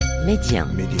Média.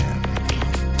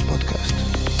 Podcast.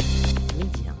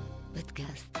 Média.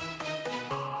 Podcast.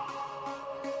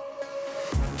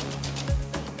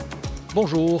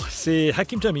 Bonjour, c'est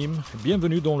Hakim Tamim.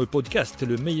 Bienvenue dans le podcast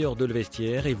Le meilleur de le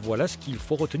vestiaire et voilà ce qu'il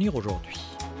faut retenir aujourd'hui.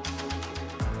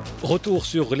 Retour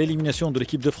sur l'élimination de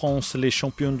l'équipe de France. Les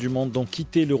champions du monde ont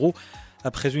quitté l'Euro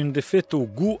après une défaite au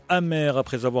goût amer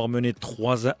après avoir mené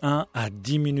 3-1 à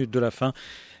 10 minutes de la fin.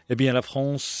 Eh bien, la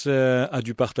France a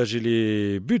dû partager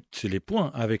les buts, les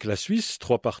points avec la Suisse,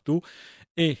 3-3.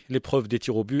 Et l'épreuve des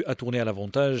tirs au but a tourné à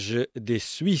l'avantage des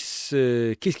Suisses.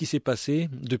 Qu'est-ce qui s'est passé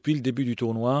depuis le début du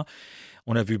tournoi ?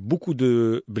 On a vu beaucoup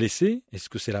de blessés. Est-ce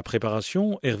que c'est la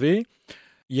préparation, Hervé ?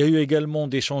 Il y a eu également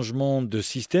des changements de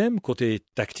système côté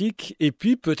tactique. Et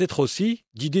puis peut-être aussi,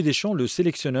 Didier Deschamps, le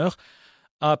sélectionneur,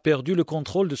 a perdu le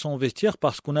contrôle de son vestiaire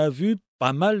parce qu'on a vu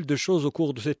pas mal de choses au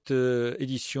cours de cette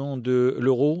édition de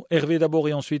l'Euro. Hervé d'abord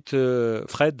et ensuite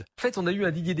Fred. En fait, on a eu un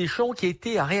Didier Deschamps qui a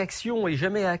été à réaction et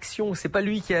jamais à action. C'est pas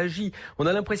lui qui a agi. On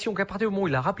a l'impression qu'à partir du moment où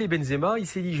il a rappelé Benzema, il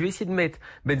s'est dit je vais essayer de mettre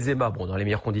Benzema. Bon, dans les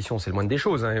meilleures conditions, c'est le moindre des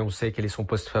choses. Et on sait quel est son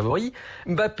poste favori.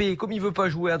 Mbappé, comme il veut pas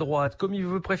jouer à droite, comme il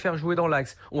préfère jouer dans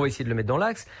l'axe, on va essayer de le mettre dans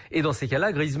l'axe. Et dans ces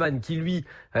cas-là, Griezmann, qui lui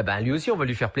aussi, on va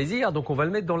lui faire plaisir, donc on va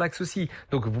le mettre dans l'axe aussi.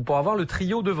 Donc vous pourrez avoir le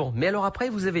trio devant. Mais alors après,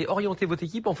 vous avez orienté votre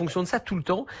équipe en fonction de ça tout le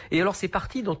temps. Et alors c'est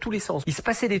parti dans tous les sens. Il se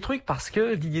passait des trucs parce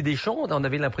que Didier Deschamps, on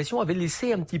avait l'impression, avait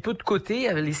laissé un petit peu de côté,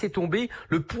 avait laissé tomber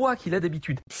le poids qu'il a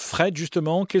d'habitude. Fred,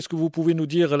 justement, qu'est-ce que vous pouvez nous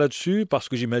dire là-dessus ? Parce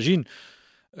que j'imagine,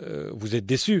 vous êtes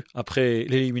déçu. Après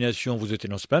l'élimination, vous êtes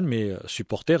en Espagne, mais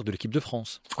supporter de l'équipe de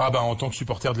France. En tant que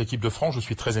supporter de l'équipe de France, je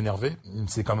suis très énervé.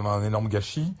 C'est quand même un énorme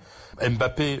gâchis.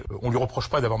 Mbappé, on lui reproche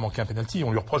pas d'avoir manqué un penalty,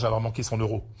 on lui reproche d'avoir manqué son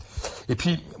Euro. Et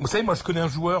puis, vous savez, moi je connais un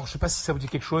joueur, je sais pas si ça vous dit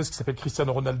quelque chose, qui s'appelle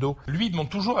Cristiano Ronaldo. Lui, il demande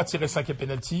toujours à tirer le 5e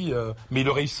penalty, mais il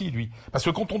le réussit, lui. Parce que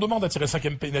quand on demande à tirer le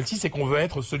 5e penalty, c'est qu'on veut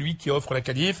être celui qui offre la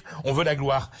qualif, on veut la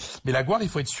gloire. Mais la gloire, il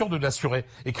faut être sûr de l'assurer.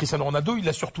 Et Cristiano Ronaldo, il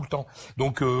l'assure tout le temps.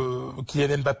 Donc,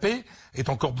 Kylian Mbappé est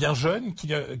encore bien jeune.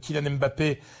 Kylian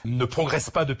Mbappé ne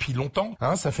progresse pas depuis longtemps.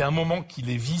 Ça fait un moment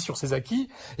qu'il est vie sur ses acquis.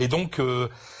 Et donc,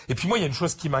 et puis moi, il y a une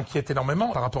chose qui m'inquiète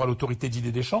énormément par rapport à l'autorité de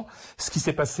Didier Deschamps. Ce qui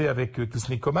s'est passé avec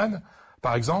Kingsley Coman,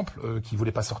 par exemple, qui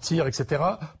voulait pas sortir, etc.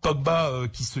 Pogba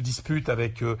qui se dispute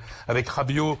avec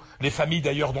Rabiot, les familles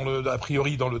d'ailleurs a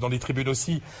priori dans les tribunes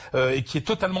aussi, et qui est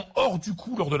totalement hors du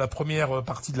coup lors de la première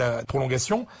partie de la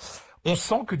prolongation. On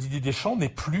sent que Didier Deschamps n'est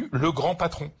plus le grand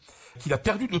patron, qu'il a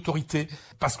perdu de l'autorité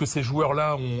parce que ces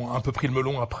joueurs-là ont un peu pris le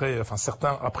melon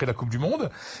certains après la Coupe du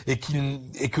Monde, et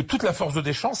que toute la force de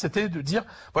Deschamps c'était de dire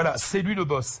voilà, c'est lui le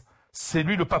boss, c'est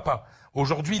lui le papa.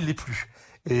 Aujourd'hui, il l'est plus.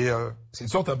 Et c'est une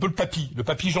sorte un peu le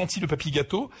papy gentil, le papy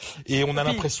gâteau, et on a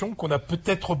l'impression qu'on a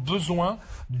peut-être besoin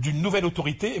d'une nouvelle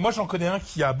autorité. Et moi, j'en connais un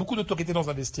qui a beaucoup d'autorité dans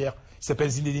un vestiaire. Il s'appelle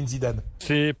Zinedine Zidane.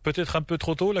 C'est peut-être un peu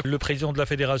trop tôt. Le président de la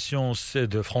fédération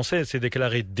française s'est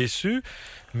déclaré déçu,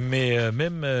 mais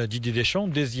même Didier Deschamps,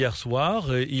 dès hier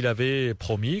soir, il avait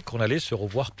promis qu'on allait se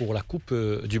revoir pour la Coupe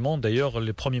du Monde. D'ailleurs,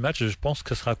 le premier match, je pense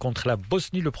que ce sera contre la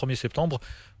Bosnie le 1er septembre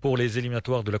pour les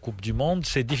éliminatoires de la Coupe du Monde.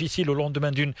 C'est difficile au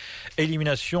lendemain d'une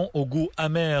élimination au goût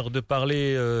amer de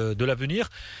parler de l'avenir,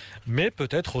 mais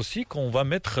peut-être aussi qu'on va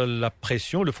mettre la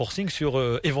pression, le forcing sur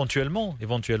éventuellement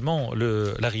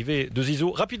l'arrivée de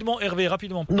Zizou. Rapidement, Hervé,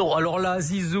 rapidement. Non, alors là,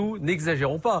 Zizou,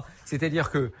 n'exagérons pas. C'est-à-dire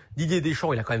que Didier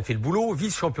Deschamps, il a quand même fait le boulot,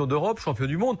 vice-champion d'Europe, champion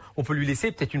du monde. On peut lui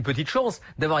laisser peut-être une petite chance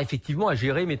d'avoir effectivement à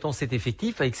gérer, mettant cet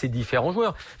effectif avec ses différents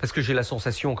joueurs. Parce que j'ai la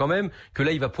sensation quand même que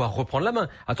là, il va pouvoir reprendre la main.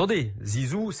 Attendez,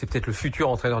 Zizou, c'est peut-être le futur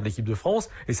entraîneur de l'équipe de France.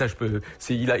 Et ça,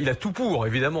 il a tout pour,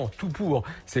 évidemment, tout pour.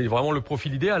 C'est vraiment le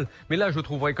profil idéal. Mais là, je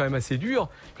trouverais quand même assez dur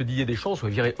que Didier Deschamps soit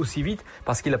viré aussi vite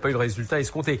parce qu'il n'a pas eu le résultat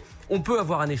escompté. On peut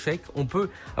avoir un échec, on peut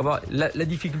avoir la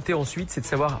difficulté ensuite, c'est de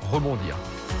savoir rebondir.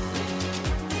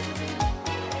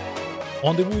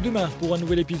 Rendez-vous demain pour un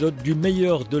nouvel épisode du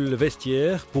meilleur de le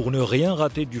vestiaire. Pour ne rien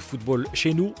rater du football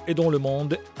chez nous et dans le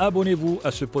monde, abonnez-vous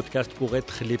à ce podcast pour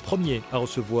être les premiers à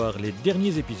recevoir les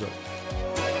derniers épisodes.